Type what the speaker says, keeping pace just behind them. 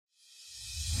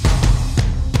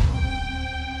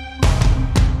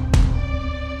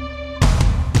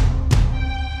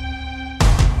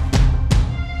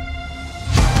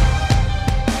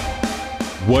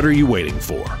What are you waiting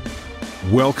for?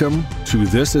 Welcome to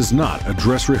This Is Not a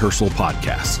Dress Rehearsal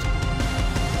Podcast.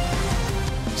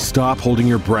 Stop holding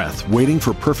your breath, waiting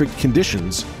for perfect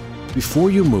conditions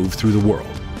before you move through the world.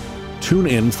 Tune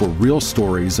in for real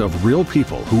stories of real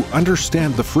people who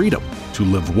understand the freedom to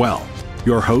live well.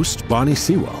 Your host, Bonnie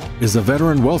Sewell, is a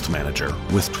veteran wealth manager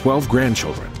with 12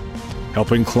 grandchildren,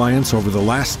 helping clients over the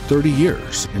last 30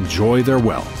 years enjoy their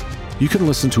wealth. You can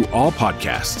listen to all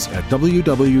podcasts at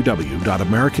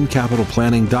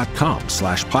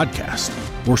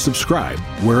www.americancapitalplanning.com/podcast or subscribe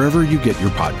wherever you get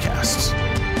your podcasts.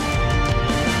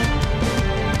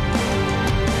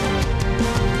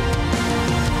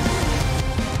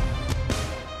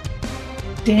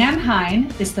 Dan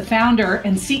Hein is the founder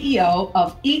and CEO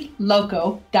of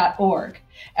EatLoco.org.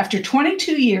 After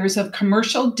 22 years of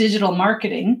commercial digital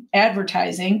marketing,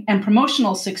 advertising, and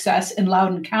promotional success in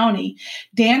Loudoun County,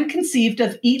 Dan conceived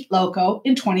of Eat Loco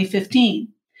in 2015.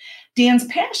 Dan's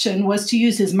passion was to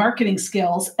use his marketing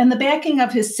skills and the backing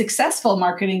of his successful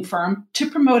marketing firm to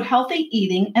promote healthy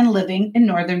eating and living in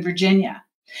Northern Virginia.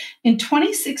 In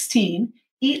 2016,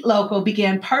 Eat Loco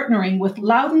began partnering with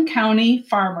Loudoun County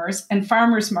farmers and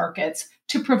farmers markets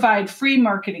to provide free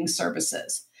marketing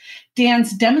services.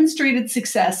 Dan's demonstrated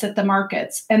success at the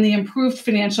markets and the improved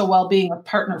financial well-being of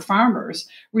partner farmers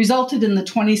resulted in the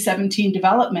 2017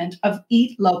 development of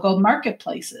Eat Loco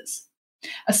marketplaces.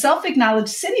 A self-acknowledged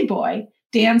city boy,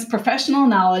 Dan's professional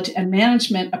knowledge and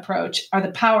management approach are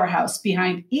the powerhouse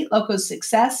behind Eat Loco's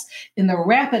success in the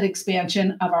rapid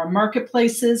expansion of our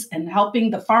marketplaces and helping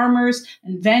the farmers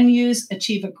and venues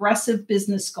achieve aggressive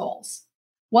business goals.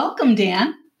 Welcome,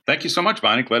 Dan. Thank you so much,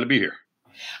 Bonnie. Glad to be here.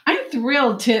 I'm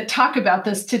thrilled to talk about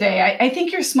this today. I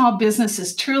think your small business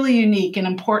is truly unique in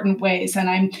important ways, and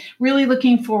I'm really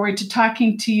looking forward to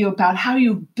talking to you about how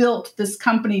you built this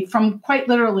company from quite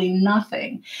literally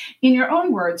nothing. In your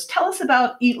own words, tell us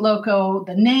about Eat Loco,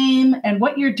 the name, and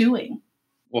what you're doing.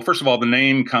 Well, first of all, the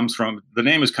name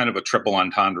is kind of a triple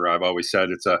entendre. I've always said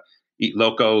it's a Eat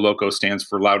Loco. Loco stands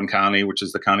for Loudoun County, which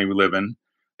is the county we live in.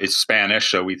 It's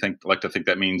Spanish, so we like to think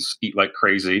that means eat like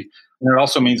crazy. And it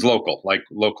also means local,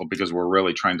 because we're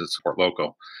really trying to support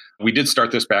local. We did start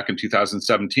this back in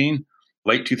 2017.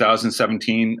 Late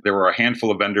 2017, there were a handful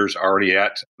of vendors already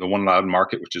at the One Loudoun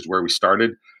Market, which is where we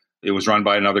started. It was run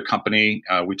by another company.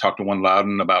 We talked to One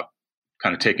Loudoun about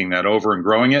kind of taking that over and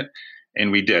growing it,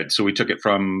 and we did. So we took it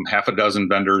from half a dozen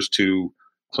vendors to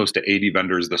close to 80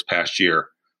 vendors this past year.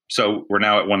 So we're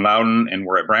now at One Loudoun and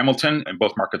we're at Bramilton, and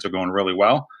both markets are going really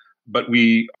well. But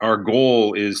our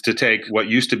goal is to take what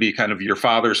used to be kind of your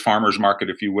father's farmer's market,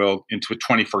 if you will, into a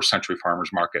 21st century farmer's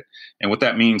market. And what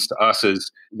that means to us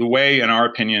is the way, in our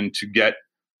opinion, to get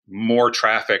more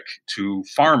traffic to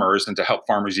farmers and to help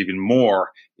farmers even more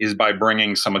is by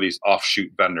bringing some of these offshoot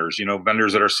vendors,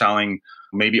 vendors that are selling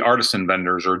maybe artisan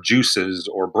vendors or juices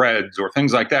or breads or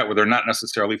things like that, where they're not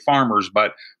necessarily farmers,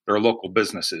 but they're local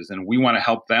businesses. And we want to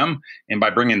help them. And by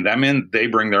bringing them in, they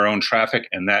bring their own traffic,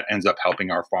 and that ends up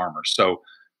helping our farmers. So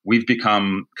we've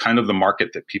become kind of the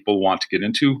market that people want to get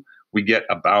into. We get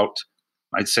about,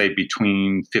 I'd say,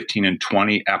 between 15 and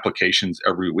 20 applications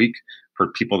every week for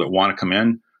people that want to come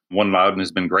in. One Loudoun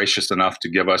has been gracious enough to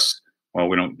give us,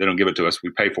 they don't give it to us, we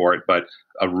pay for it, but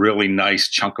a really nice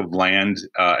chunk of land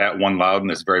at One Loudoun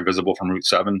that's very visible from Route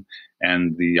 7,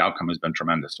 and the outcome has been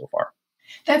tremendous so far.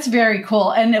 That's very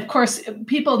cool. And of course,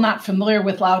 people not familiar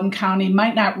with Loudoun County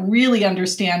might not really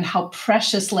understand how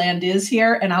precious land is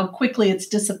here and how quickly it's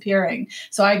disappearing.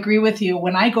 So I agree with you.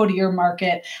 When I go to your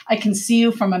market, I can see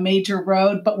you from a major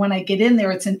road, but when I get in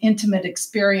there, it's an intimate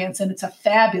experience and it's a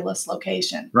fabulous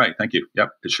location. Right. Thank you. Yep,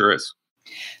 it sure is.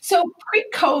 So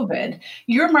pre-COVID,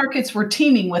 your markets were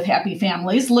teeming with happy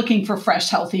families looking for fresh,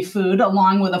 healthy food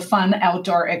along with a fun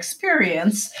outdoor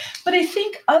experience. But I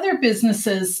think other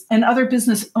businesses and other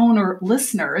business owner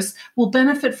listeners will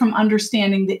benefit from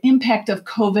understanding the impact of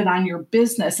COVID on your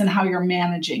business and how you're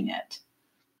managing it.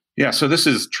 Yeah, so this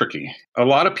is tricky. A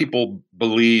lot of people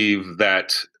believe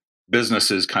that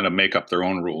businesses kind of make up their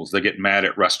own rules. They get mad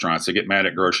at restaurants, they get mad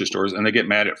at grocery stores, and they get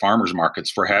mad at farmers markets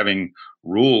for having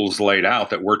rules laid out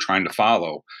that we're trying to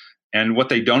follow. And what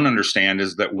they don't understand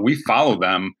is that we follow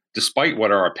them despite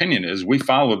what our opinion is. We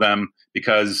follow them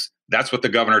because that's what the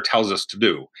governor tells us to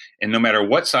do. And no matter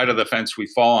what side of the fence we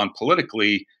fall on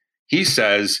politically, he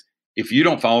says, if you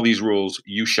don't follow these rules,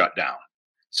 you shut down.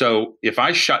 So if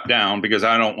I shut down because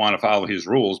I don't want to follow his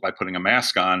rules by putting a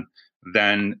mask on,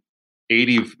 then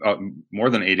 80, more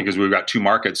than 80, because we've got two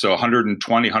markets. So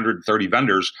 120, 130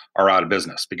 vendors are out of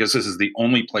business because this is the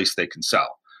only place they can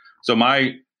sell. So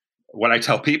what I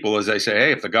tell people is I say,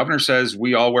 hey, if the governor says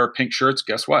we all wear pink shirts,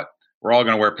 guess what? We're all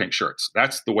going to wear pink shirts.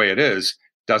 That's the way it is.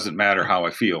 doesn't matter how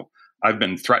I feel. I've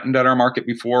been threatened at our market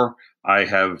before. I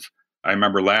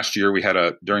remember last year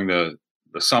during the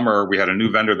summer, we had a new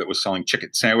vendor that was selling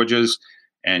chicken sandwiches,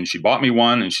 and she bought me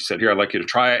one and she said, "Here, I'd like you to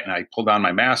try it." And I pulled on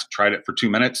my mask, tried it for 2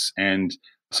 minutes, and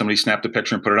somebody snapped a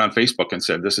picture and put it on Facebook and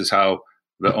said, "This is how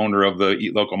the owner of the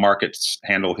Eat Local markets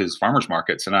handle his farmers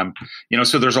markets." And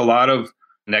so there's a lot of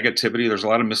negativity. There's a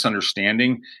lot of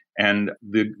misunderstanding. And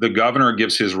the governor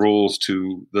gives his rules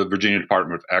to the Virginia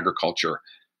Department of Agriculture.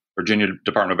 Virginia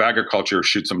Department of Agriculture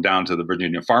shoots them down to the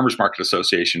Virginia Farmers Market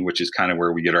Association, which is kind of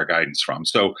where we get our guidance from.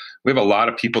 So we have a lot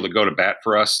of people that go to bat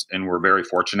for us, and we're very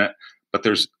fortunate. But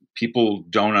there's people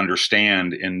don't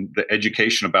understand, and the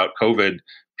education about COVID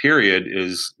period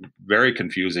is very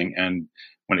confusing. And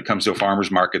when it comes to a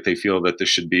farmer's market, they feel that this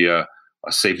should be a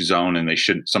safe zone, and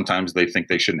sometimes they think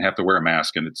they shouldn't have to wear a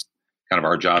mask. And it's kind of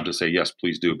our job to say, yes,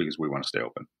 please do, because we want to stay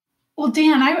open. Well,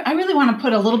 Dan, I really want to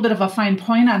put a little bit of a fine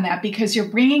point on that, because you're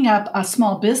bringing up a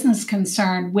small business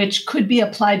concern, which could be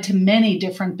applied to many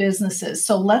different businesses.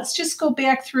 So let's just go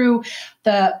back through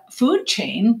the food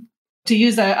chain, to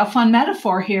use a fun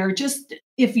metaphor here. Just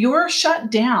if you're shut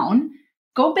down,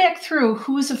 go back through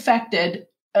who's affected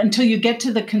until you get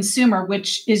to the consumer,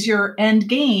 which is your end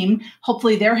game.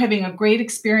 Hopefully they're having a great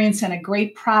experience and a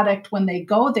great product when they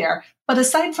go there. But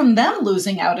aside from them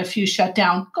losing out if you shut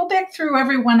down, go back through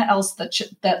everyone else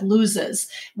that loses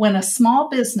when a small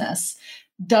business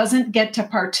doesn't get to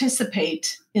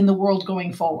participate in the world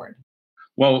going forward.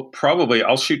 Well, probably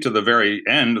I'll shoot to the very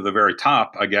end, the very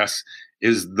top, I guess,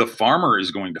 is the farmer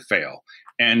is going to fail.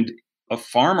 And a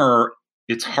farmer,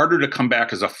 it's harder to come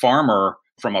back as a farmer.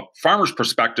 From a farmer's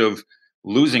perspective,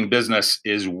 losing business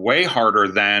is way harder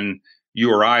than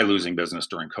you or I losing business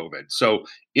during COVID. So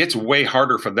it's way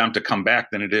harder for them to come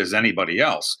back than it is anybody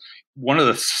else. One of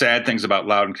the sad things about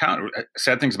Loudoun County,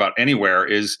 sad things about anywhere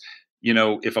is,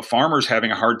 if a farmer's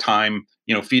having a hard time,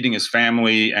 feeding his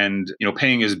family and,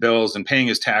 paying his bills and paying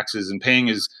his taxes and paying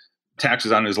his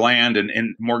taxes on his land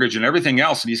and mortgage and everything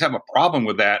else, and he's having a problem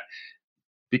with that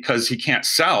because he can't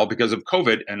sell because of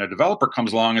COVID, and a developer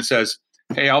comes along and says,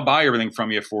 "Hey, I'll buy everything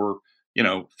from you for,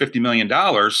 $50 million.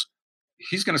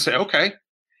 He's going to say, okay.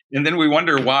 And then we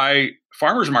wonder why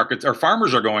farmers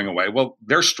are going away. Well,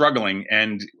 they're struggling.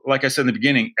 And like I said in the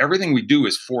beginning, everything we do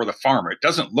is for the farmer. It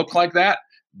doesn't look like that,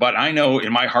 but I know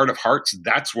in my heart of hearts,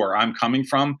 that's where I'm coming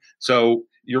from. So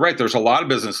you're right. There's a lot of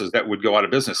businesses that would go out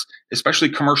of business, especially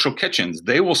commercial kitchens.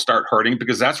 They will start hurting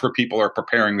because that's where people are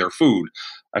preparing their food.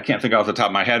 I can't think off the top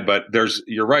of my head, but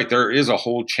you're right. There is a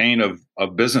whole chain of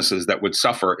businesses that would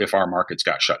suffer if our markets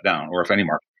got shut down, or if any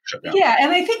market got shut down. Yeah.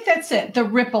 And I think that's it. The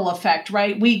ripple effect,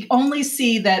 right? We only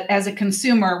see that as a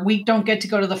consumer, we don't get to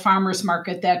go to the farmer's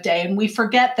market that day. And we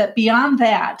forget that beyond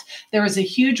that, there is a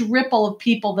huge ripple of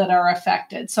people that are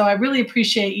affected. So I really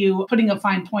appreciate you putting a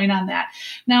fine point on that.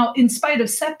 Now, in spite of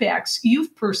setbacks,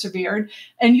 you've persevered,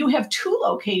 and you have 2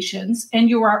 locations, and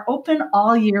you are open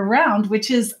all year round,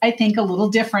 which is, I think, a little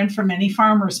different from many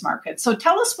farmers markets. So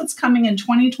tell us what's coming in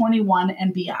 2021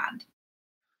 and beyond.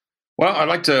 Well, I'd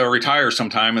like to retire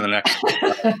sometime in the next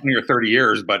 20 or 30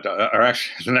 years, or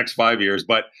actually the next 5 years.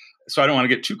 But so I don't want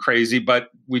to get too crazy, but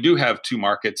we do have 2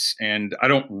 markets, and I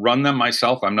don't run them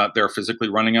myself. I'm not there physically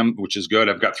running them, which is good.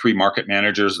 I've got 3 market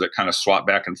managers that kind of swap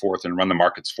back and forth and run the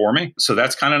markets for me. So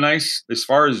that's kind of nice. As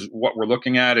far as what we're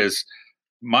looking at is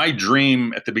my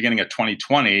dream at the beginning of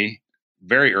 2020,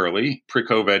 very early,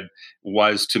 pre-COVID,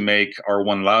 was to make our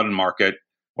One Loudoun market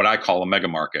what I call a mega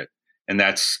market. And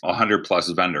that's 100 plus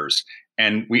vendors.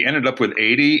 And we ended up with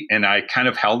 80. And I kind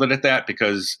of held it at that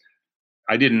because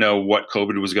I didn't know what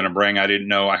COVID was going to bring. I didn't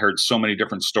know. I heard so many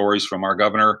different stories from our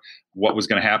governor, what was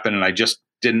going to happen. And I just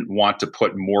didn't want to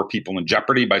put more people in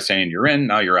jeopardy by saying, you're in,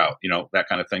 now you're out, that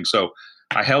kind of thing. So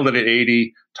I held it at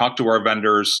 80, talked to our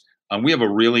vendors. I have a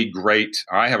really great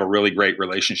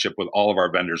relationship with all of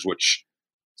our vendors, which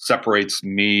separates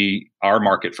our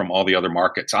market from all the other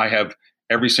markets. I have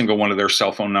every single one of their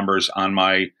cell phone numbers on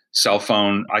my cell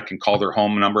phone. I can call their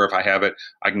home number if I have it.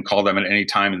 I can call them at any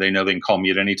time, and they know they can call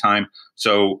me at any time.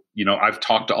 So, I've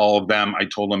talked to all of them. I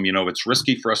told them, it's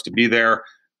risky for us to be there.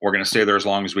 We're going to stay there as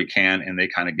long as we can. And they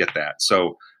kind of get that.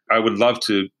 So I would love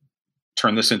to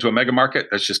turn this into a mega market.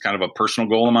 That's just kind of a personal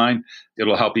goal of mine.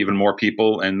 It'll help even more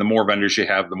people. And the more vendors you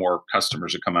have, the more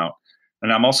customers that come out.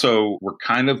 And we're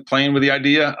kind of playing with the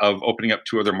idea of opening up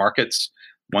 2 other markets.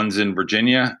 One's in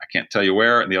Virginia, I can't tell you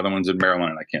where, and the other one's in Maryland,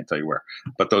 and I can't tell you where.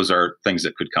 But those are things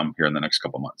that could come here in the next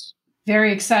couple of months.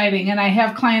 Very exciting. And I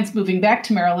have clients moving back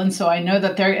to Maryland, so I know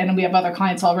that and we have other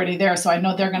clients already there, so I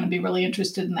know they're going to be really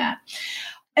interested in that.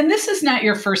 And this is not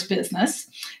your first business.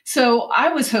 So I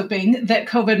was hoping that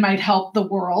COVID might help the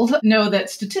world know that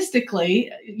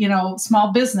statistically,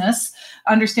 small business,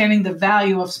 understanding the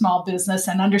value of small business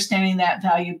and understanding that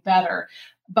value better.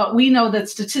 But we know that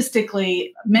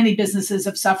statistically, many businesses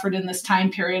have suffered in this time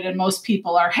period, and most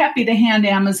people are happy to hand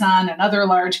Amazon and other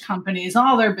large companies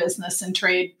all their business and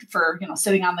trade for,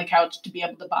 sitting on the couch to be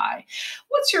able to buy.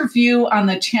 What's your view on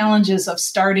the challenges of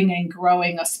starting and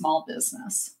growing a small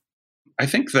business? I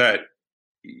think that,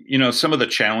 some of the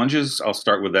challenges, I'll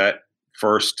start with that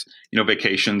first.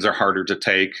 Vacations are harder to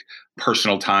take.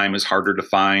 Personal time is harder to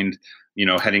find.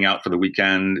 Heading out for the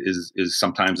weekend is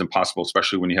sometimes impossible,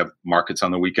 especially when you have markets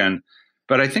on the weekend.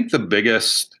 But I think the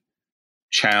biggest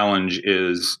challenge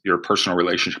is your personal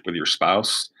relationship with your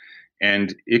spouse.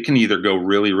 And it can either go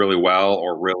really, really well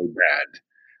or really bad,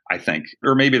 I think.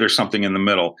 Or maybe there's something in the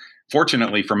middle.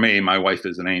 Fortunately for me, my wife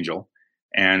is an angel.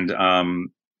 And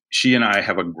she and I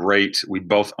we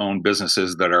both own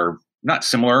businesses that are not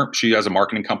similar. She has a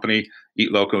marketing company.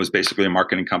 Eat Loco is basically a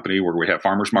marketing company where we have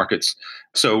farmers markets.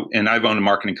 And I've owned a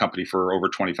marketing company for over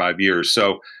 25 years.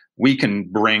 So we can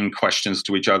bring questions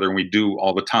to each other, and we do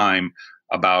all the time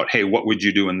about, hey, what would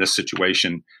you do in this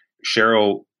situation?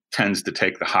 Cheryl tends to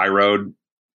take the high road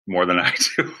more than I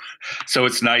do. So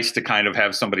it's nice to kind of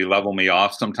have somebody level me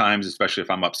off sometimes, especially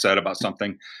if I'm upset about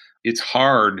something. It's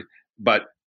hard, but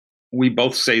we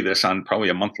both say this on probably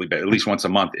a monthly basis, at least once a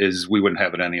month, is we wouldn't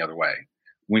have it any other way.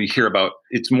 When you hear about,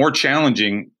 it's more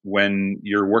challenging when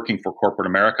you're working for corporate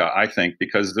America, I think,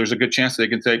 because there's a good chance they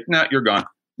can say, nah, you're gone.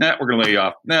 Nah, we're going to lay you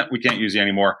off. Nah, we can't use you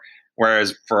anymore.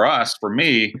 Whereas for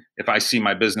me, if I see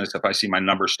my business, if I see my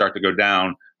numbers start to go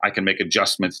down, I can make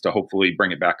adjustments to hopefully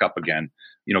bring it back up again.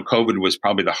 COVID was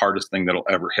probably the hardest thing that'll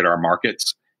ever hit our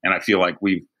markets. And I feel like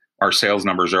our sales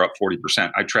numbers are up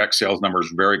 40%. I track sales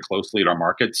numbers very closely at our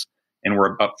markets, and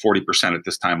we're up 40% at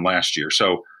this time last year.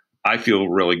 So I feel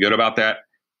really good about that.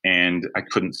 And I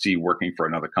couldn't see working for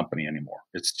another company anymore.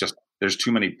 It's just, there's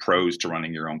too many pros to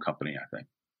running your own company, I think.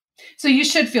 So you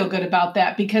should feel good about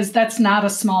that, because that's not a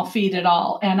small feat at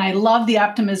all. And I love the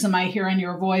optimism I hear in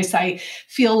your voice. I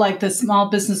feel like the small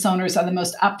business owners are the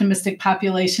most optimistic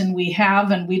population we have,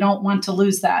 and we don't want to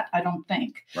lose that, I don't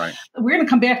think. Right. We're going to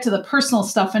come back to the personal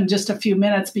stuff in just a few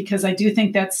minutes, because I do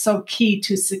think that's so key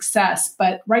to success.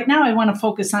 But right now I want to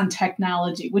focus on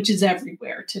technology, which is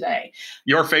everywhere today.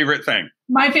 Your favorite thing.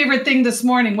 My favorite thing this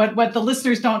morning, what the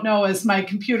listeners don't know, is my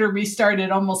computer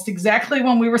restarted almost exactly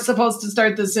when we were supposed to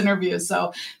start this interview.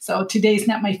 So today's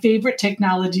not my favorite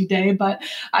technology day, but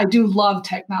I do love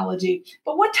technology.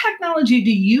 But what technology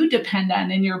do you depend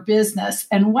on in your business?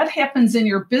 And what happens in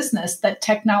your business that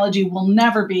technology will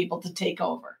never be able to take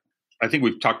over? I think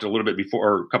we've talked a little bit before,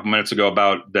 or a couple minutes ago,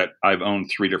 about that I've owned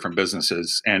 3 different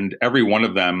businesses, and every one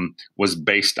of them was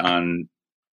based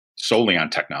solely on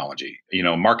technology,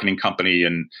 marketing company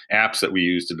and apps that we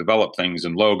use to develop things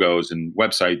and logos and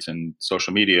websites and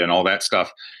social media and all that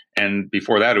stuff. And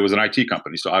before that, it was an IT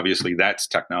company. So obviously that's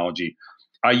technology.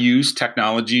 I use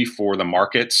technology for the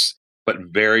markets, but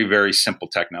very, very simple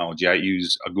technology. I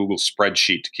use a Google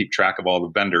spreadsheet to keep track of all the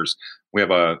vendors. We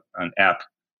have an app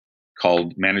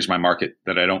called Manage My Market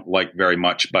that I don't like very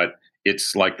much, but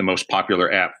it's like the most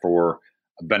popular app for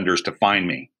vendors to find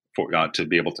me, to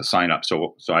be able to sign up.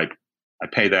 So I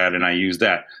pay that and I use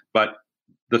that. But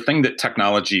the thing that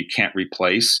technology can't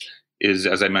replace is,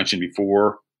 as I mentioned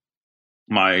before,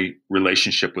 my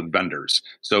relationship with vendors.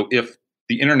 So if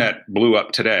the internet blew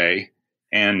up today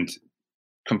and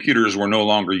computers were no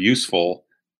longer useful,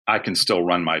 I can still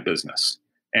run my business.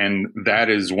 And that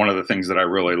is one of the things that I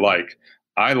really like.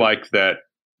 I like that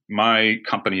my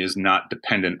company is not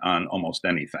dependent on almost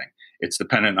anything. It's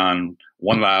dependent on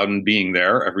One Loudon being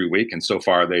there every week. And so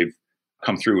far they've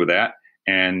come through with that.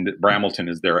 And Bramilton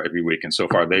is there every week. And so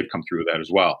far they've come through with that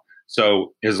as well.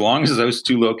 So as long as those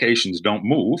 2 locations don't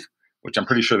move, which I'm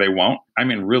pretty sure they won't, I'm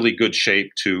in really good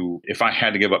shape to, if I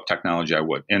had to give up technology, I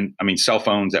would. And I mean, cell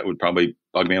phones, that would probably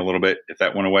bug me a little bit if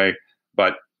that went away.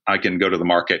 But I can go to the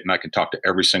market and I can talk to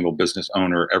every single business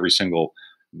owner, every single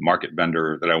market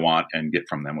vendor that I want, and get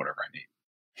from them whatever I need.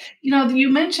 You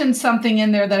mentioned something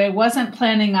in there that I wasn't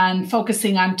planning on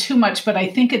focusing on too much, but I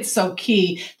think it's so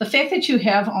key. The fact that you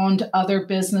have owned other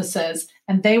businesses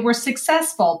and they were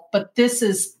successful, but this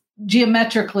is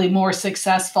geometrically more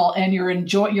successful and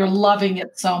you're loving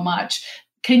it so much.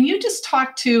 Can you just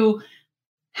talk to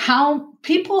how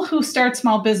people who start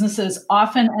small businesses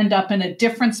often end up in a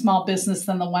different small business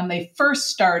than the one they first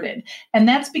started? And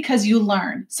that's because you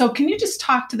learn. So can you just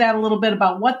talk to that a little bit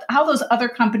about how those other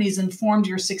companies informed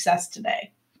your success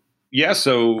today? Yeah.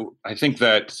 So I think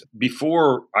that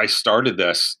before I started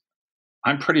this,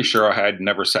 I'm pretty sure I had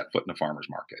never set foot in a farmer's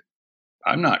market.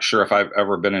 I'm not sure if I've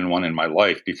ever been in one in my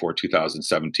life before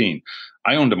 2017.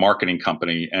 I owned a marketing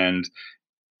company, and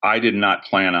I did not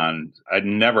plan on, I'd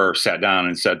never sat down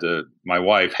and said to my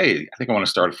wife, hey, I think I want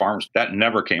to start a farmer's. That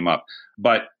never came up.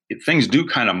 But things do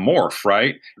kind of morph,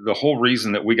 right? The whole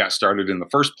reason that we got started in the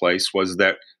first place was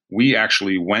that we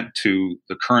actually went to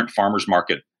the current farmer's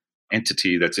market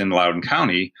entity that's in Loudoun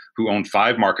County, who owned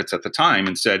 5 markets at the time,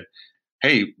 and said,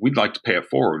 hey, we'd like to pay it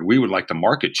forward. We would like to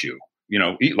market you.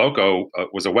 Eat Loco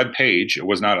was a web page. It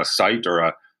was not a site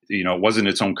or it wasn't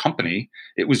its own company.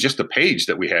 It was just a page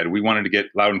that we had. We wanted to get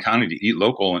Loudoun County to eat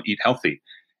local and eat healthy.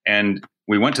 And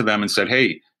we went to them and said,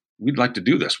 hey, we'd like to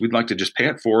do this. We'd like to just pay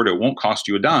it forward. It won't cost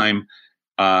you a dime.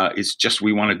 It's just,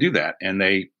 we want to do that. And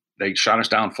they shot us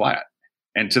down flat.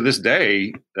 And to this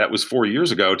day, that was 4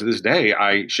 years ago. To this day,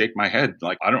 I shake my head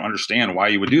like, I don't understand why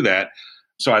you would do that.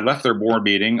 So I left their board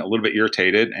meeting a little bit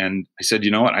irritated. And I said,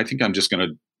 you know what? I think I'm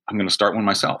going to start one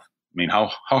myself. I mean,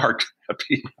 how hard could that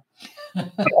be?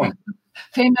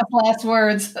 Famous last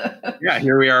words. Yeah,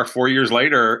 here we are 4 years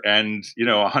later, and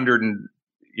 100 and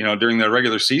during the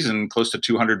regular season, close to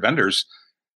 200 vendors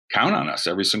count on us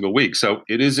every single week. So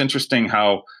it is interesting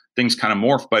how things kind of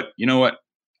morph. But you know what?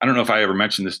 I don't know if I ever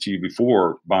mentioned this to you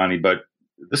before, Bonnie, but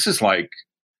this is like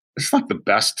the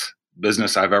best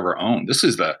business I've ever owned. This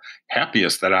is the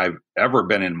happiest that I've ever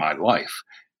been in my life,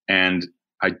 and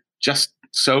I just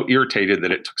so irritated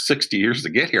that it took 60 years to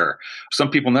get here. Some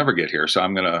people never get here. So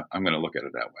I'm going to look at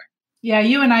it that way. Yeah,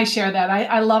 you and I share that.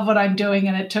 I love what I'm doing,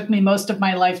 and it took me most of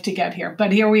my life to get here,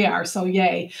 but here we are. So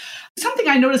yay. Something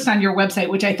I noticed on your website,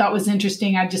 which I thought was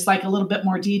interesting, I'd just like a little bit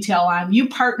more detail on. You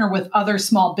partner with other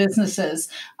small businesses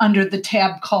under the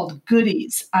tab called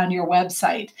Goodies on your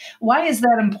website. Why is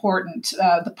that important,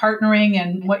 the partnering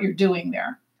and what you're doing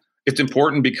there? It's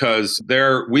important because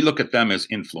we look at them as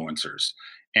influencers.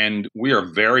 And we are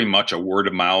very much a word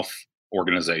of mouth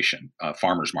organization,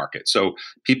 farmers market. So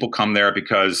people come there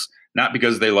not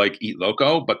because they like Eat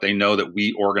Loco, but they know that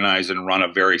we organize and run a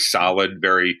very solid,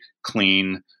 very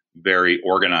clean, very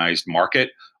organized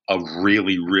market of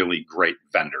really, really great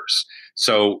vendors.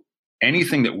 So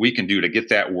anything that we can do to get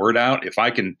that word out, if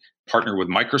I can partner with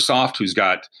Microsoft, who's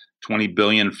got 20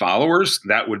 billion followers,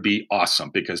 that would be awesome,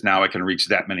 because now I can reach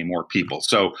that many more people.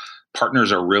 So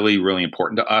partners are really, really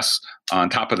important to us. On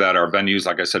top of that, our venues,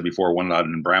 like I said before, One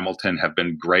Loudoun and Bramilton, have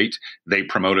been great. They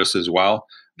promote us as well.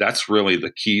 That's really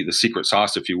the key, the secret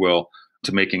sauce, if you will,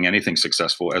 to making anything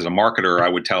successful. As a marketer, I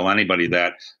would tell anybody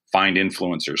that find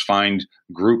influencers, find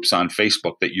groups on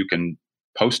Facebook that you can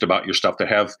post about your stuff, that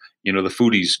have, the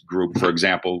foodies group, for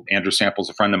example. Andrew Sample's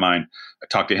a friend of mine. I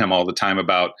talk to him all the time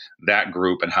about that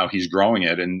group and how he's growing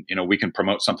it. And, we can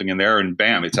promote something in there, and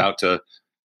bam, it's out to,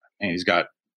 and he's got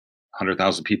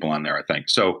 100,000 people on there, I think.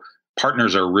 So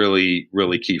partners are really,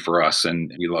 really key for us,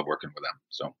 and we love working with them.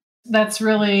 So that's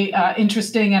really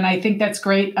interesting. And I think that's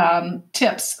great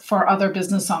tips for other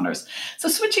business owners. So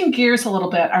switching gears a little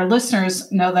bit, our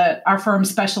listeners know that our firm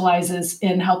specializes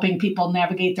in helping people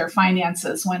navigate their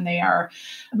finances when they are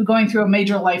going through a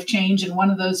major life change. And one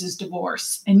of those is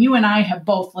divorce. And you and I have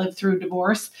both lived through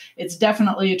divorce. It's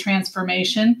definitely a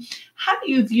transformation. How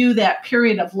do you view that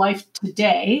period of life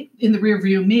today in the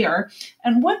rearview mirror?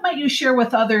 And what might you share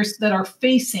with others that are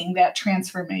facing that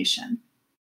transformation?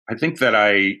 I think that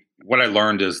what I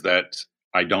learned is that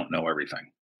I don't know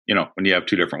everything. When you have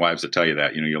 2 different wives that tell you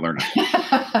that, you learn.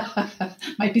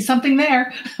 Might be something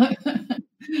there.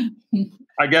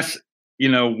 I guess,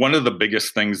 one of the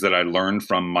biggest things that I learned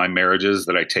from my marriages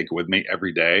that I take with me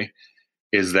every day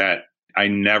is that I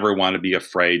never want to be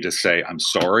afraid to say, I'm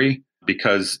sorry,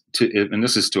 because and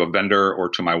this is to a vendor or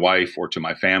to my wife or to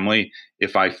my family,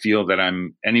 if I feel that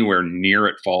I'm anywhere near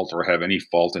at fault or have any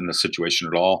fault in the situation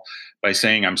at all, by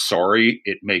saying I'm sorry,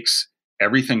 it makes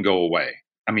everything go away.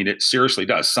 I mean, it seriously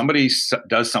does. Somebody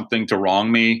does something to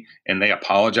wrong me and they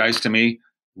apologize to me.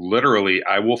 Literally,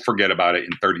 I will forget about it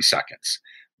in 30 seconds.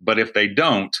 But if they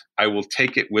don't, I will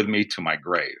take it with me to my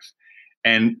grave.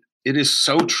 And it is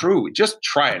so true. Just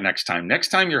try it next time. Next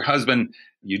time your husband,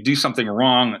 you do something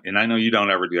wrong, and I know you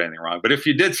don't ever do anything wrong, but if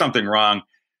you did something wrong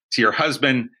to your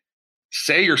husband,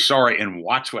 say you're sorry and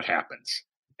watch what happens.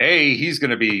 He's going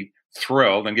to be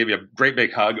thrilled and give you a great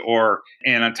big hug,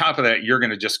 and on top of that, you're going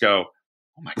to just go,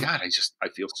 oh my God, I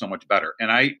feel so much better.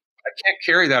 And I can't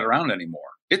carry that around anymore.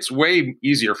 It's way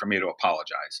easier for me to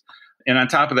apologize. And on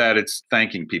top of that, it's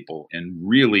thanking people and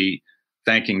really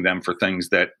thanking them for things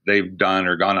that they've done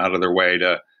or gone out of their way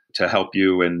to help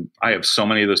you. And I have so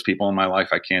many of those people in my life.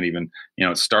 I can't even,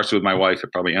 it starts with my wife.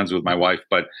 It probably ends with my wife,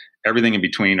 but everything in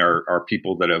between are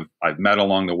people that I've met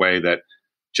along the way that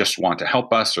just want to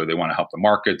help us, or they want to help the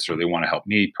markets, or they want to help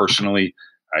me personally.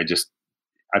 I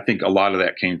think a lot of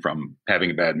that came from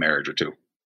having a bad marriage or two.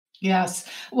 Yes.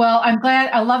 Well, I'm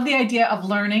glad. I love the idea of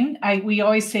learning. We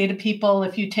always say to people,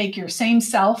 if you take your same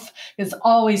self, there's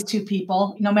always two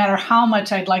people. No matter how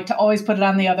much I'd like to always put it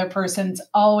on the other person, it's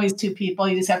always two people.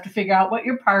 You just have to figure out what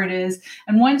your part is.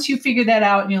 And once you figure that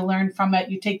out and you learn from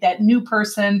it, you take that new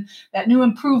person, that new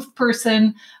improved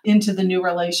person into the new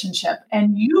relationship.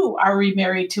 And you are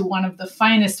remarried to one of the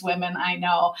finest women I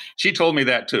know. She told me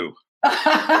that too.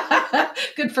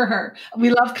 Good for her.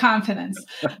 We love confidence.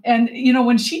 And,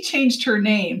 when she changed her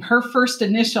name, her first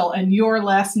initial and your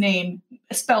last name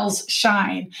spells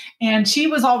shine. And she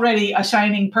was already a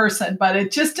shining person, but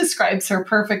it just describes her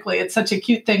perfectly. It's such a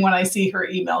cute thing when I see her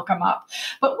email come up.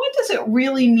 But what does it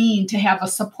really mean to have a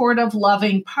supportive,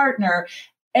 loving partner?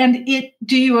 And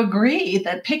do you agree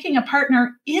that picking a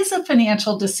partner is a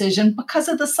financial decision because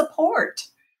of the support?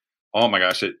 Oh my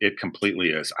gosh, it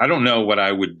completely is. I don't know what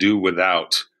I would do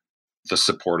without the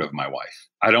support of my wife.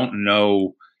 I don't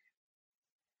know,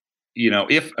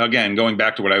 if, again, going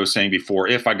back to what I was saying before,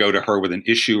 if I go to her with an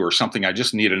issue or something, I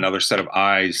just need another set of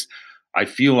eyes. I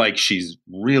feel like she's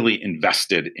really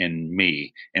invested in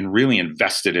me and really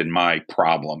invested in my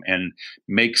problem, and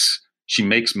she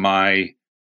makes my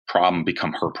problem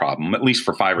become her problem, at least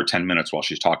for 5 or 10 minutes while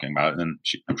she's talking about it. And then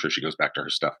I'm sure she goes back to her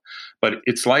stuff. But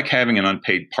it's like having an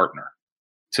unpaid partner.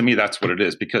 To me, that's what it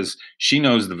is, because she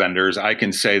knows the vendors. I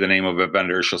can say the name of a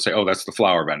vendor. She'll say, oh, that's the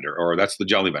flour vendor, or that's the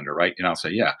jelly vendor, right? And I'll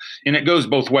say, yeah. And it goes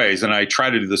both ways. And I try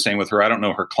to do the same with her. I don't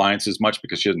know her clients as much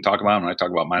because she doesn't talk about them. I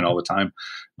talk about mine all the time.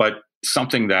 But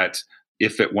something that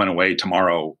if it went away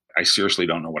tomorrow, I seriously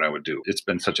don't know what I would do. It's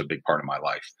been such a big part of my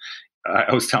life.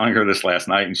 I was telling her this last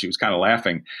night and she was kind of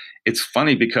laughing. It's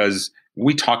funny because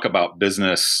we talk about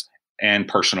business and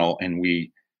personal, and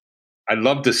I'd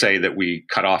love to say that we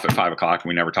cut off at 5 o'clock and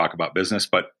we never talk about business,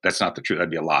 but that's not the truth.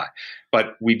 That'd be a lie.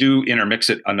 But we do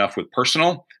intermix it enough with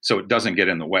personal so it doesn't get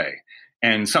in the way.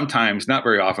 And sometimes, not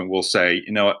very often, we'll say,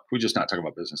 you know what, we're just not talking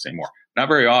about business anymore. Not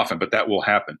very often, but that will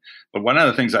happen. But one of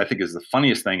the things I think is the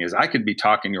funniest thing is I could be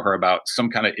talking to her about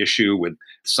some kind of issue with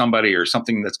somebody or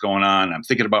something that's going on. I'm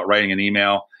thinking about writing an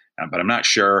email, but I'm not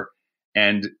sure.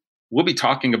 And we'll be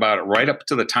talking about it right up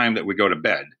to the time that we go to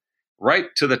bed, right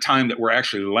to the time that we're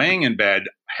actually laying in bed,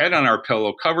 head on our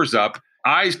pillow, covers up,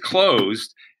 eyes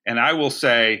closed. And I will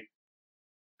say,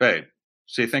 babe,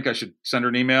 so you think I should send her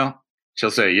an email?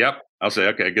 She'll say, yep. I'll say,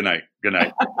 okay, good night. Good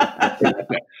night.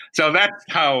 So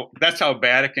that's how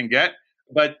bad it can get.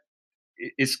 But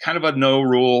it's kind of a no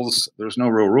rules. There's no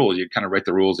real rules. You kind of write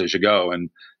the rules as you go.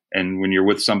 And when you're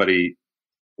with somebody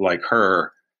like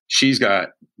her, she's got,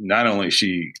 not only is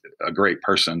she a great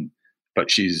person, but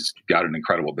she's got an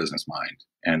incredible business mind.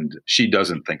 And she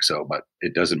doesn't think so, but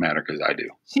it doesn't matter because I do.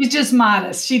 She's just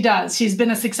modest. She does. She's been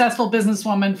a successful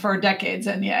businesswoman for decades.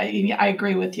 And yeah, I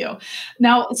agree with you.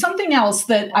 Now, something else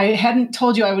that I hadn't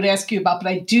told you I would ask you about, but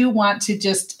I do want to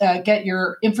just get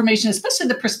your information, especially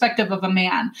the perspective of a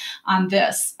man on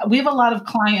this. We have a lot of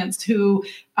clients who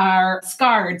are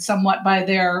scarred somewhat by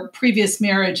their previous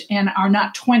marriage and are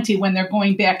not 20 when they're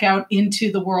going back out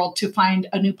into the world to find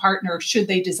a new partner, should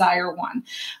they desire one.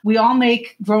 We all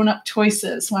make grown-up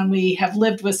choices when we have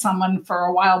lived with someone for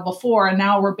a while before, and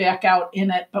now we're back out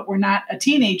in it, but we're not a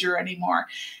teenager anymore.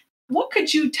 What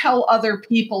could you tell other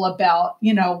people about,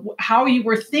 how you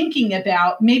were thinking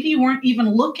about, maybe you weren't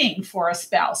even looking for a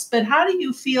spouse, but how do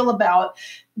you feel about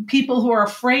people who are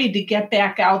afraid to get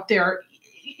back out there?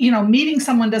 Meeting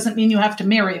someone doesn't mean you have to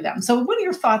marry them. So what are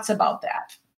your thoughts about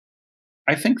that?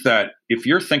 I think that if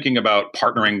you're thinking about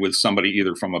partnering with somebody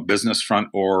either from a business front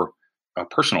or a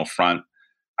personal front,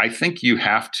 I think you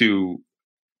have to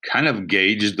kind of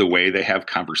gauge the way they have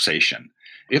conversation.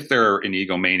 If they're an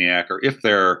egomaniac or if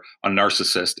they're a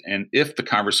narcissist, and if the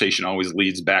conversation always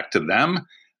leads back to them,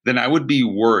 then I would be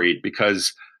worried,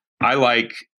 because I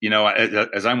like,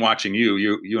 as I'm watching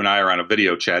you and I are on a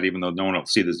video chat, even though no one will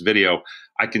see this video,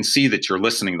 I can see that you're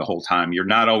listening the whole time. You're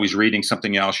not always reading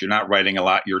something else. You're not writing a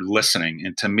lot. You're listening.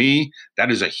 And to me,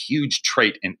 that is a huge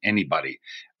trait in anybody.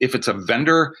 If it's a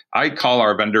vendor, I call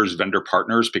our vendors vendor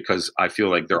partners because I feel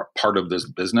like they're a part of this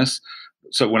business.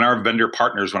 So when our vendor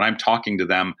partners, when I'm talking to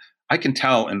them, I can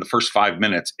tell in the first 5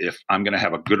 minutes if I'm going to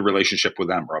have a good relationship with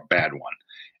them or a bad one.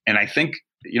 And I think,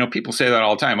 people say that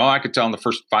all the time. Oh, I could tell in the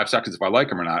first 5 seconds if I like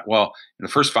them or not. Well, in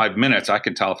the first 5 minutes, I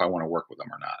can tell if I want to work with them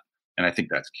or not. And I think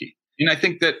that's key. And I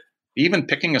think that even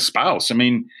picking a spouse,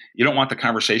 you don't want the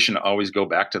conversation to always go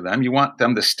back to them. You want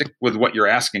them to stick with what you're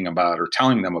asking about or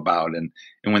telling them about. And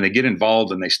when they get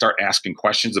involved and they start asking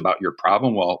questions about your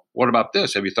problem, well, what about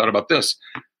this? Have you thought about this?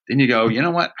 then you go, you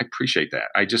know what? I appreciate that.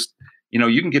 I just,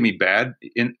 you can give me bad.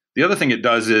 And the other thing it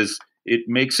does is it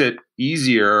makes it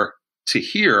easier to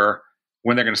hear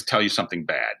when they're going to tell you something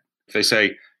bad. If they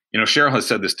say, Cheryl has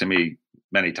said this to me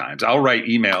many times. I'll write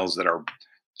emails that are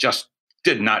just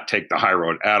did not take the high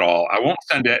road at all. I won't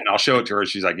send it and I'll show it to her.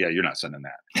 She's like, yeah, you're not sending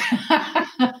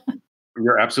that.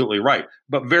 You're absolutely right.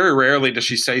 But very rarely does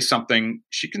she say something.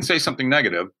 She can say something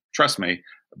negative, trust me,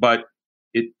 but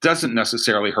it doesn't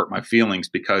necessarily hurt my feelings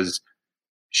because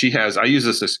she has, I use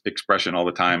this expression all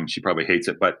the time. She probably hates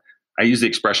it, but I use the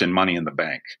expression money in the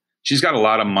bank. She's got a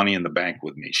lot of money in the bank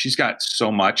with me. She's got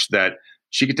so much that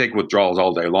she could take withdrawals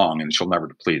all day long and she'll never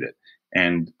deplete it.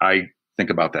 And I think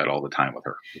about that all the time with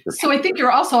her. So I think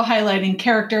you're also highlighting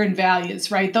character and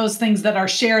values, right? Those things that are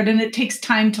shared, and it takes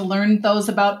time to learn those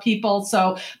about people.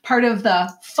 So part of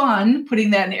the fun, putting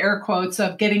that in air quotes,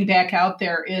 of getting back out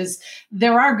there is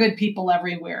there are good people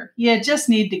everywhere. You just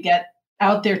need to get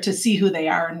out there to see who they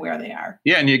are and where they are.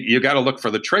 Yeah, and you got to look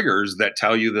for the triggers that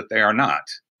tell you that they are not.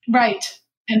 Right.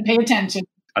 And pay attention.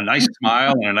 A nice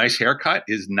smile and a nice haircut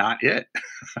is not it.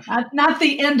 Not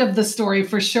the end of the story,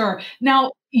 for sure.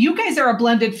 Now, you guys are a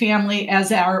blended family,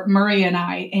 as are Murray and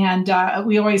I. And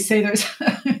we always say there's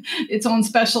its own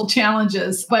special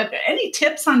challenges. But any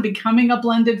tips on becoming a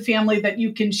blended family that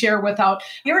you can share without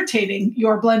irritating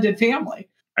your blended family?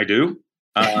 I do.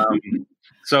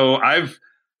 So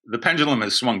the pendulum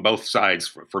has swung both sides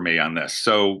for me on this.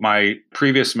 So my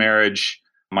previous marriage,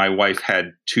 my wife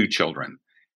had 2 children.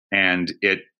 And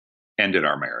it ended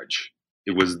our marriage.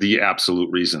 It was the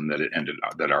absolute reason that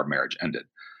that our marriage ended,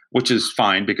 which is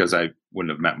fine because I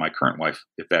wouldn't have met my current wife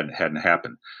if that hadn't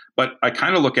happened. But I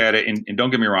kind of look at it, and don't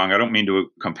get me wrong, I don't mean to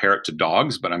compare it to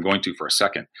dogs, but I'm going to for a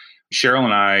second. Cheryl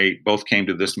and I both came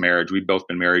to this marriage. We've both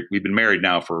been married. We've been married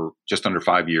now for just under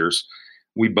 5 years.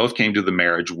 We both came to the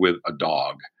marriage with a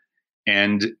dog.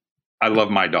 And I love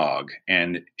my dog,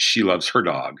 and she loves her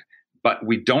dog. But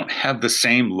we don't have the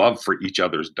same love for each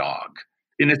other's dog.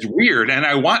 And it's weird. And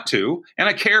I want to, and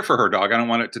I care for her dog. I don't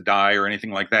want it to die or anything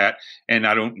like that. And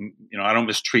I don't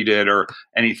mistreat it or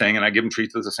anything. And I give them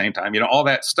treats at the same time, all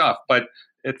that stuff. But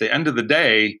at the end of the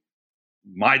day,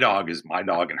 my dog is my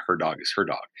dog and her dog is her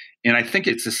dog. And I think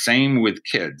it's the same with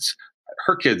kids.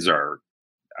 Her kids are,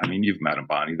 you've met them,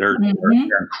 Bonnie. They're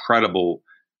incredible,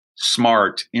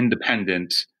 smart,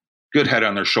 independent, good head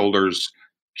on their shoulders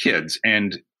kids.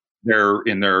 And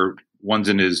they're one's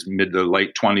in his mid to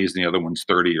late 20s, and the other one's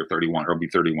 30 or 31, or he'll be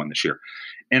 31 this year.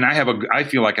 And I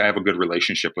feel like I have a good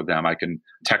relationship with them. I can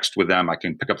text with them. I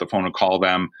can pick up the phone and call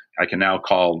them. I can now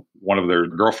call one of their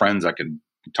girlfriends. I can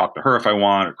talk to her if I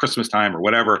want, or Christmas time or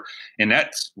whatever. And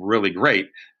that's really great.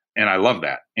 And I love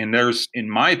that. And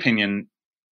in my opinion,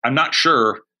 I'm not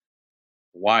sure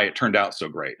why it turned out so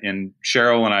great. And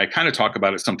Cheryl and I kind of talk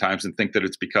about it sometimes and think that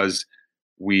it's because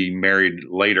we married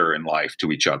later in life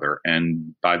to each other.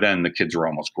 And by then the kids were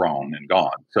almost grown and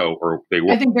gone. Or they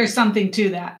were. I think there's something to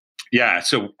that. Yeah.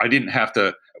 So I didn't have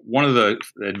to, one of the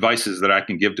advices that I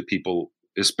can give to people,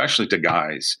 especially to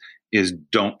guys, is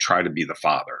don't try to be the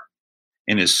father.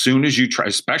 And as soon as you try,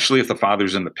 especially if the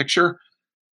father's in the picture,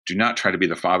 do not try to be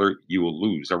the father. You will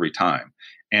lose every time.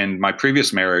 And my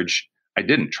previous marriage, I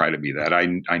didn't try to be that.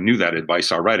 I knew that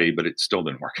advice already, but it still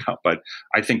didn't work out. But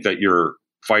I think that you're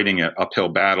fighting an uphill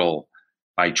battle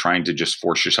by trying to just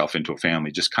force yourself into a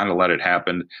family. Just kind of let it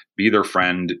happen, be their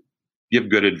friend, give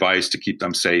good advice to keep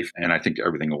them safe. And I think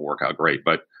everything will work out great.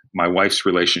 But my wife's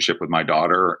relationship with my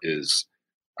daughter is,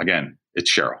 again, it's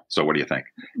Cheryl. So what do you think?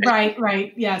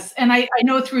 Right. Yes. And I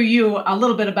know through you a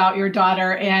little bit about your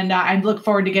daughter, and I look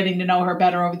forward to getting to know her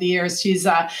better over the years. She's,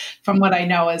 from what I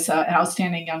know, is an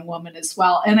outstanding young woman as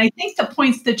well. And I think the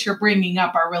points that you're bringing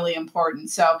up are really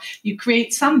important. So you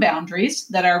create some boundaries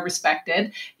that are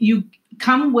respected. You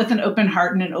come with an open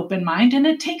heart and an open mind, and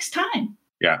it takes time.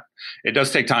 Yeah, it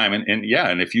does take time. And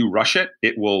if you rush it,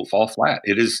 it will fall flat.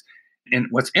 It is. And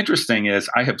what's interesting is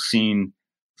I have seen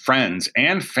friends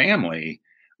and family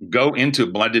go into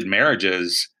blended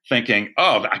marriages thinking,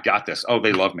 oh, I got this. Oh,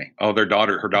 they love me. Oh,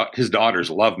 his daughters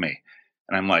love me.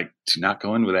 And I'm like, do not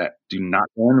go in with that. Do not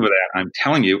go in with that. I'm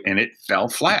telling you. And it fell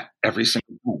flat every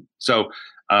single time. So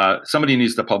somebody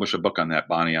needs to publish a book on that,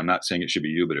 Bonnie. I'm not saying it should be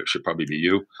you, but it should probably be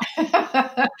you.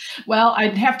 Well,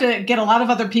 I'd have to get a lot of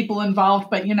other people involved,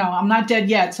 but I'm not dead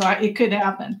yet, so it could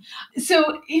happen.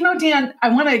 So, Dan, I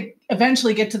want to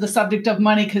eventually get to the subject of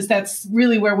money because that's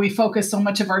really where we focus so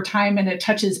much of our time and it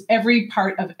touches every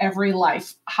part of every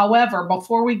life. However,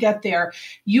 before we get there,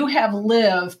 you have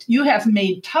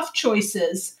made tough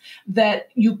choices that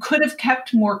you could have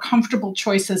kept more comfortable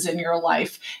choices in your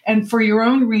life. And for your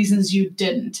own reasons, you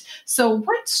didn't. So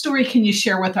what story can you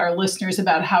share with our listeners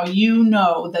about how you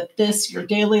know that your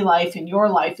daily life and your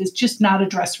life is just not a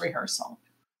dress rehearsal?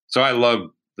 So I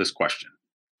love this question.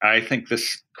 I think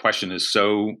this question is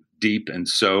so deep and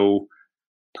so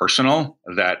personal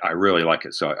that I really like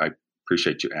it. So I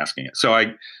appreciate you asking it. So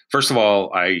first of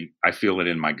all, I feel it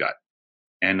in my gut,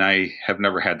 and I have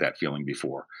never had that feeling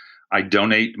before. I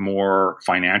donate more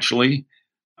financially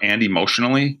and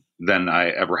emotionally than I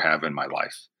ever have in my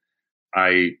life.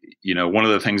 One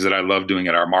of the things that I love doing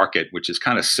at our market, which is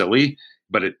kind of silly,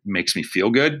 but it makes me feel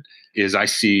good, is I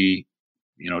see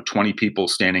 20 people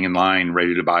standing in line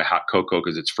ready to buy hot cocoa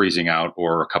because it's freezing out,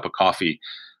 or a cup of coffee,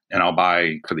 and I'll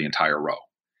buy for the entire row.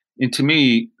 And to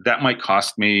me, that might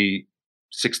cost me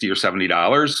 $60 or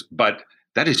 $70, but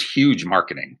that is huge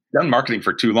marketing. Done marketing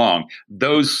for too long.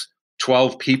 Those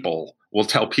 12 people will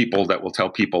tell people that will tell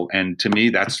people. And to me,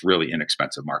 that's really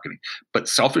inexpensive marketing. But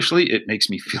selfishly, it makes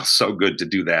me feel so good to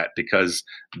do that because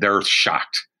they're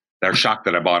shocked. They're shocked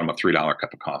that I bought them a $3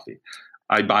 cup of coffee.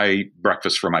 I buy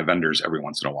breakfast for my vendors every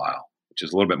once in a while, which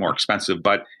is a little bit more expensive,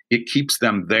 but it keeps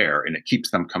them there and it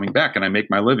keeps them coming back, and I make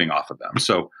my living off of them.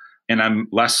 So, and I'm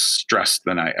less stressed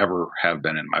than I ever have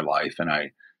been in my life. And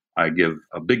I give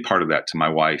a big part of that to my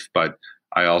wife, but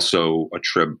I also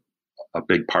attribute a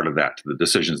big part of that to the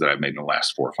decisions that I've made in the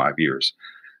last 4 or 5 years.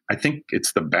 I think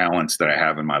it's the balance that I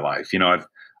have in my life.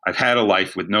 I've had a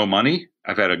life with no money.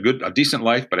 I've had a decent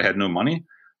life, but I had no money.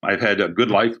 I've had a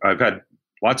good life. I've had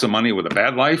lots of money with a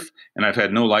bad life, and I've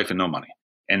had no life and no money.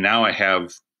 And now I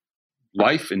have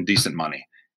life and decent money.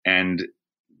 And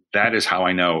that is how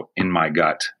I know in my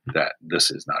gut that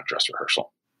this is not a dress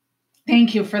rehearsal.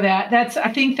 Thank you for that.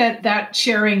 I think that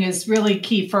sharing is really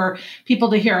key for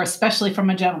people to hear, especially from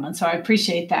a gentleman. So I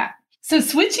appreciate that. So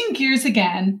switching gears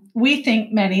again, we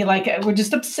think we're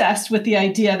just obsessed with the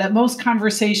idea that most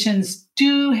conversations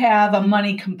do have a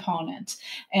money component,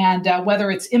 and whether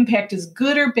its impact is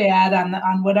good or bad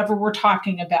on whatever we're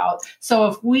talking about. So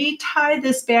if we tie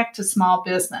this back to small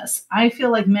business, I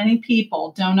feel like many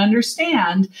people don't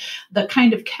understand the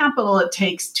kind of capital it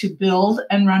takes to build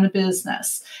and run a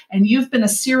business. And you've been a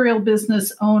serial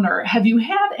business owner. Have you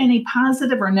had any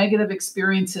positive or negative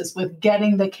experiences with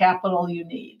getting the capital you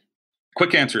need?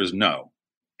 Quick answer is no.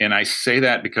 And I say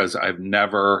that because I've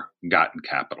never gotten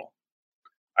capital.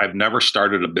 I've never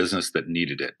started a business that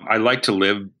needed it. I like to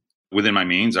live within my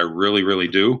means. I really, really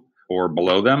do, or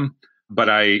below them. But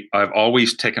I've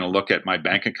always taken a look at my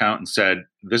bank account and said,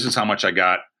 this is how much I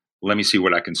got. Let me see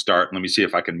what I can start. Let me see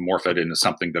if I can morph it into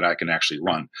something that I can actually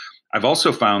run. I've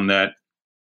also found that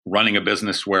running a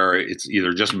business where it's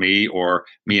either just me or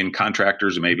me and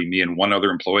contractors, or maybe me and one other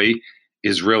employee,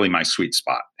 is really my sweet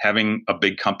spot. Having a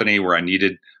big company where I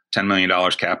needed $10 million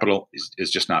capital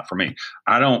is just not for me.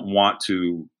 I don't want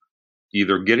to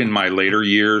either get in my later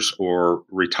years or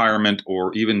retirement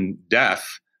or even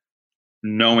death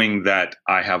knowing that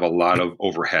I have a lot of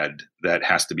overhead that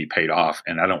has to be paid off,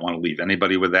 and I don't want to leave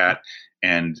anybody with that.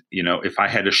 And, if I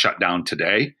had to shut down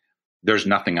today, there's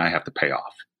nothing I have to pay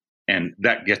off. And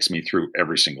that gets me through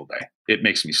every single day. It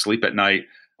makes me sleep at night.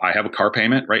 I have a car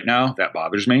payment right now that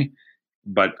bothers me.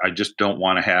 But I just don't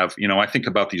want to have, I think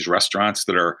about these restaurants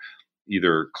that are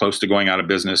either close to going out of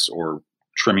business or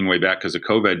trimming way back because of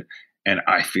COVID. And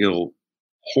I feel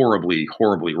horribly,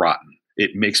 horribly rotten.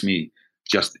 It makes me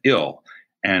just ill.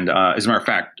 And as a matter of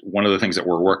fact, one of the things that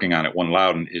we're working on at One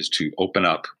Loudoun is to open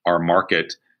up our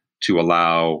market to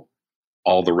allow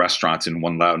all the restaurants in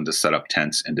One Loudoun to set up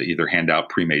tents and to either hand out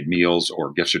pre-made meals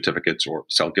or gift certificates or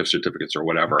sell gift certificates or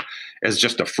whatever as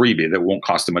just a freebie that won't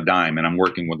cost them a dime. And I'm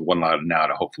working with One Loudoun now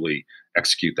to hopefully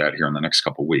execute that here in the next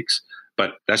couple of weeks.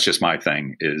 But that's just my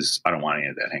thing, is I don't want any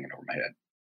of that hanging over my head.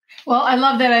 Well, I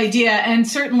love that idea. And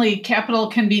certainly capital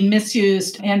can be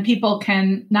misused and people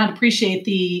can not appreciate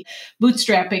the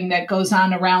bootstrapping that goes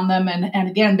on around them. And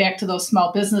again, back to those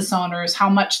small business owners, how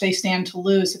much they stand to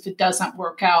lose if it doesn't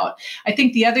work out. I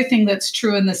think the other thing that's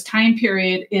true in this time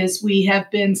period is we have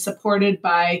been supported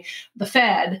by the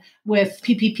Fed with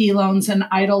PPP loans and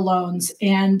EIDL loans.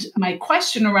 And my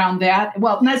question around that,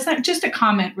 well, that's not just a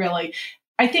comment, really.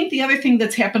 I think the other thing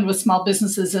that's happened with small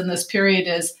businesses in this period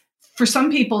is, for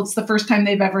some people, it's the first time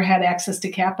they've ever had access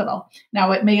to capital.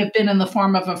 Now, it may have been in the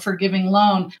form of a forgiving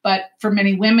loan, but for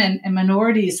many women and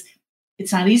minorities,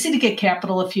 It's not easy to get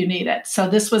capital if you need it. So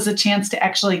this was a chance to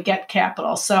actually get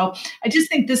capital. So I just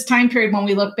think this time period, when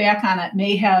we look back on it,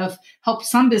 may have helped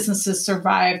some businesses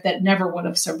survive that never would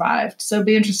have survived. So it'd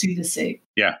be interesting to see.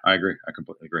 Yeah, I agree. I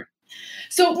completely agree.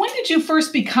 So when did you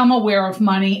first become aware of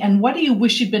money, and what do you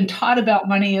wish you'd been taught about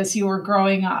money as you were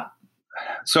growing up?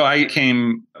 So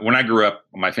when I grew up,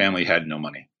 my family had no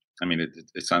money. I mean,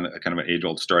 it's on a kind of an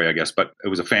age-old story, I guess, but it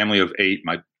was a family of 8,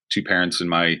 my 2 parents and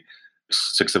my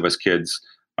 6 of us kids.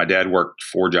 My dad worked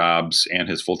 4 jobs and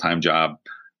his full-time job.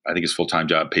 I think his full-time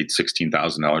job paid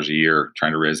 $16,000 a year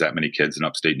trying to raise that many kids in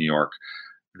upstate New York.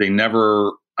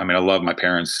 I love my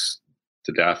parents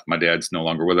to death. My dad's no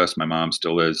longer with us. My mom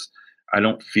still is. I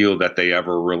don't feel that they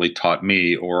ever really taught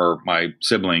me or my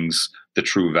siblings the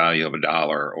true value of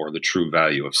 $1 or the true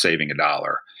value of saving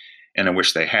 $1. And I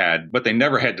wish they had, but they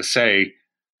never had to say,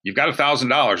 you've got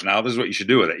 $1,000 now, this is what you should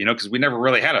do with it, because we never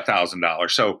really had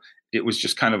 $1,000. So it was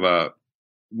just kind of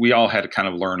we all had to kind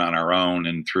of learn on our own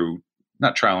and through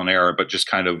not trial and error, but just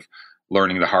kind of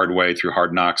learning the hard way through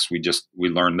hard knocks. We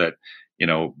learned that,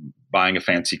 buying a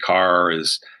fancy car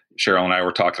is, Cheryl and I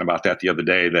were talking about that the other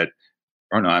day it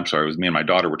was me and my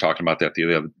daughter were talking about that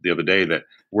the other day, that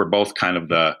we're both kind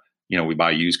of we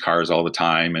buy used cars all the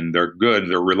time and they're good,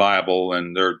 they're reliable,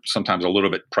 and they're sometimes a little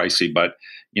bit pricey, but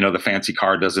the fancy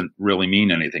car doesn't really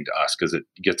mean anything to us because it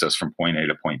gets us from point A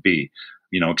to point B.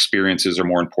 Experiences are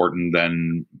more important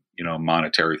than,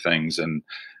 monetary things. And,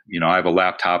 I have a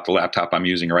laptop. The laptop I'm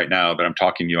using right now that I'm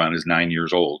talking to you on is 9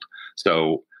 years old.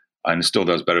 So, and it still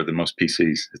does better than most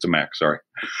PCs. It's a Mac, sorry.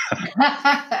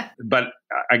 But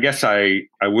I guess I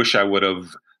wish I would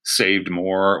have saved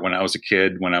more when I was a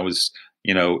kid. When I was,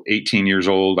 18 years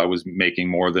old, I was making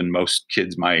more than most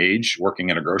kids my age working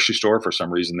in a grocery store. For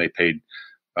some reason, they paid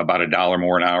about $1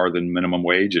 more an hour than minimum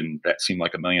wage. And that seemed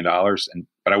like $1 million.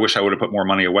 But I wish I would have put more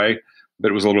money away. But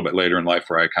it was a little bit later in life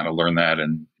where I kind of learned that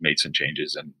and made some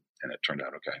changes, and it turned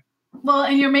out okay. Well,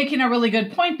 and you're making a really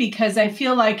good point, because I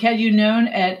feel like had you known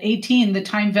at 18 the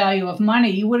time value of money,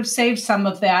 you would have saved some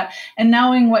of that. And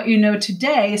knowing what you know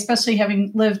today, especially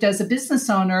having lived as a business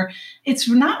owner, it's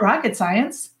not rocket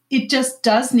science. It just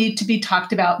does need to be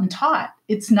talked about and taught.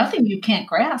 It's nothing you can't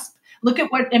grasp. Look at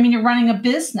you're running a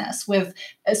business with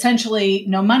essentially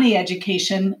no money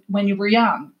education when you were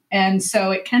young. And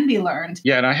so it can be learned.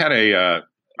 Yeah. And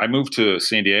I moved to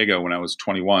San Diego when I was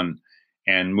 21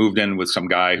 and moved in with some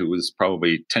guy who was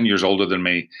probably 10 years older than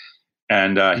me.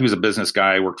 And he was a business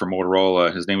guy, worked for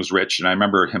Motorola. His name was Rich. And I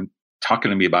remember him talking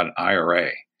to me about an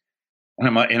IRA.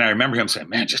 And I remember him saying,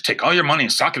 man, just take all your money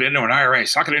and sock it into an IRA,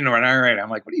 And I'm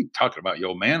like, what are you talking about, you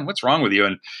old man? What's wrong with you?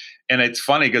 And it's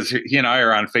funny because he and I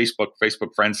are on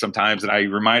Facebook friends sometimes. And I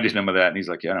reminded him of that. And he's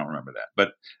like, yeah, I don't remember that.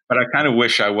 But I kind of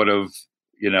wish I would have,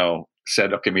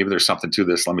 said, okay, maybe there's something to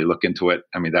this. Let me look into it.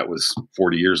 I mean, that was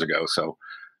 40 years ago. So,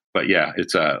 but yeah,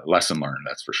 it's a lesson learned.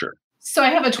 That's for sure. So I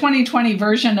have a 2020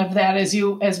 version of that as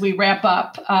we wrap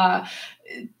up.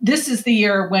 This is the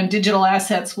year when digital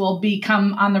assets will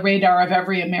become on the radar of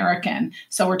every American.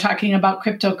 So we're talking about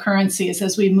cryptocurrencies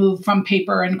as we move from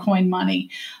paper and coin money,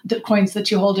 the coins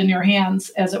that you hold in your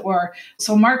hands, as it were.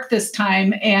 So mark this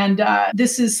time. And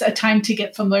this is a time to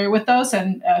get familiar with those.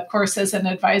 And of course, as an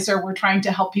advisor, we're trying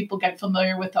to help people get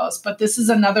familiar with those. But this is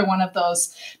another one of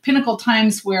those pinnacle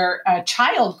times where a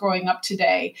child growing up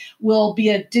today will be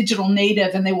a digital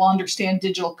native and they will understand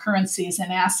digital currencies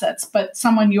and assets. But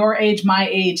someone your age, my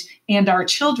age, and our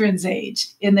children's age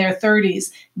in their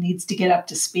 30s needs to get up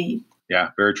to speed. Yeah,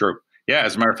 very true. Yeah,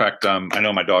 as a matter of fact, I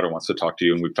know my daughter wants to talk to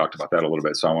you, and we've talked about that a little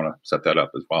bit, so I want to set that up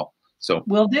as well. So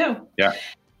will do. Yeah.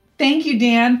 Thank you,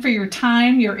 Dan, for your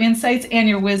time, your insights, and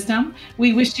your wisdom.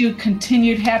 We wish you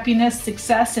continued happiness,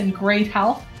 success, and great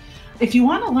health. If you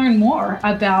want to learn more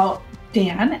about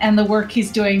Dan and the work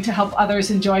he's doing to help others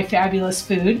enjoy fabulous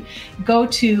food, go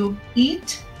to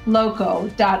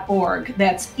eatloco.org.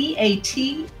 That's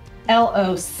EATLOCO.org.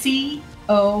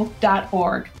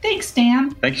 Thanks,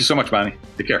 Dan. Thank you so much, Bonnie.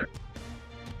 Take care.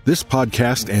 This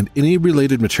podcast and any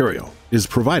related material is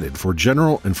provided for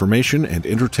general information and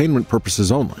entertainment purposes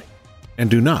only, and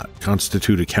do not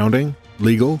constitute accounting,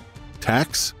 legal,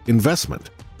 tax, investment,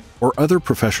 or other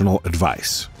professional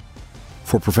advice.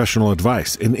 For professional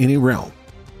advice in any realm,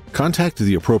 contact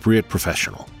the appropriate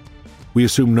professional. We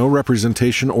assume no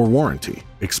representation or warranty,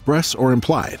 express or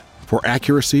implied, for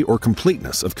accuracy or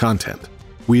completeness of content.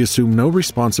 We assume no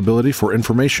responsibility for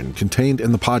information contained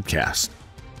in the podcast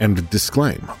and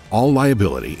disclaim all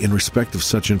liability in respect of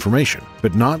such information,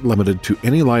 but not limited to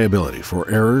any liability for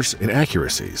errors,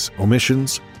 inaccuracies,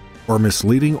 omissions, or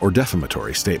misleading or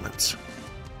defamatory statements.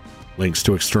 Links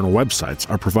to external websites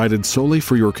are provided solely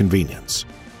for your convenience.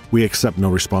 We accept no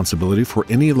responsibility for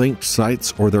any linked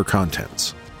sites or their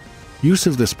contents. Use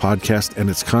of this podcast and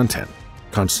its content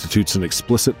constitutes an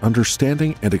explicit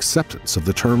understanding and acceptance of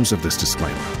the terms of this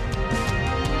disclaimer.